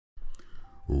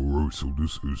Alright, so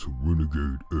this is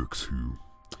Renegade X here.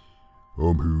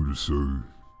 I'm here to say,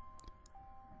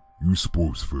 you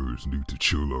sports fans need to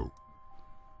chill out.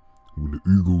 When the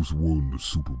Eagles won the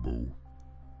Super Bowl,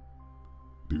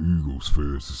 the Eagles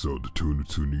fans decided to turn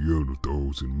into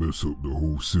Neanderthals and mess up the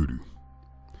whole city.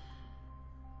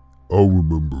 I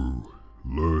remember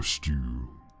last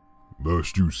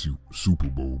year's Super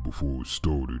Bowl before it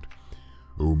started.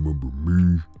 I remember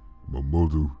me, my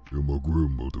mother, and my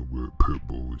grandmother were at Pep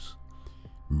Boys.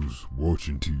 We was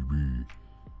watching TV.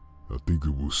 I think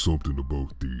it was something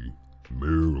about the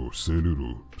mayor or senate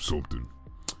or something.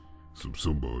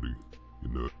 Somebody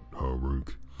in that high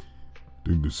rank.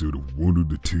 Then they said if one of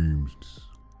the teams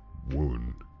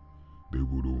won, they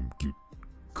would get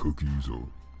cookies or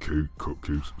cake,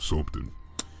 cupcakes, something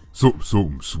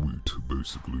sweet,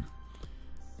 basically.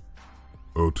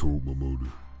 I told my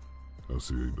mother, I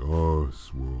said, well,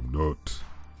 I'm not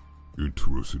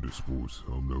interested in sports.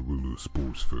 I'm not really a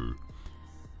sports fan.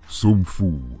 Some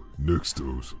fool next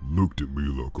to us looked at me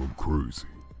like I'm crazy.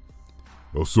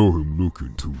 I saw him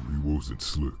looking too. He wasn't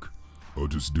slick. I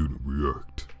just didn't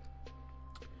react.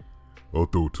 I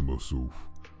thought to myself,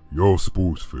 y'all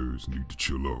sports fans need to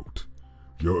chill out.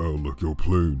 Y'all act like y'all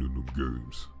playing in them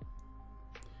games.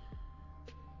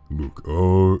 Look, I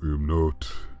am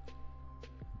not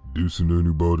dissing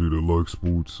anybody that likes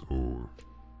sports or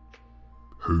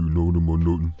hating on them or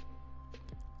nothing.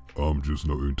 I'm just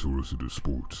not interested in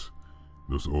sports.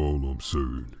 That's all I'm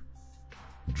saying.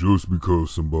 Just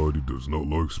because somebody does not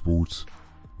like sports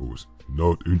or is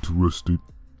not interested,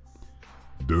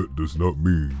 that does not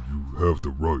mean you have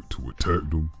the right to attack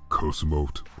them, cuss them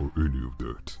out, or any of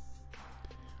that.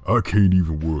 I can't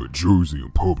even wear a jersey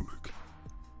in public.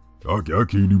 I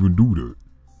can't even do that.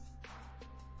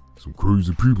 Some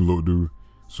crazy people out there,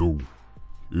 so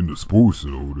in the sports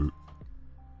and all that.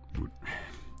 But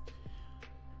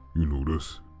you know,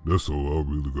 that's all I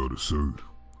really gotta say.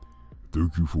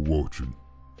 Thank you for watching,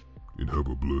 and have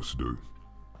a blessed day.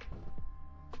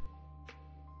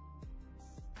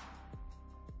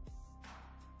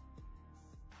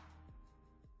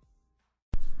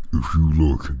 If you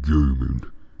like gaming,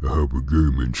 I have a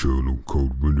gaming channel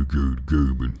called Renegade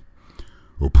Gaming.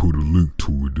 I'll put a link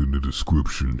to it in the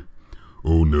description.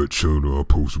 On that channel I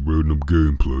post random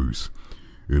gameplays,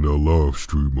 and I live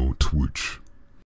stream on Twitch.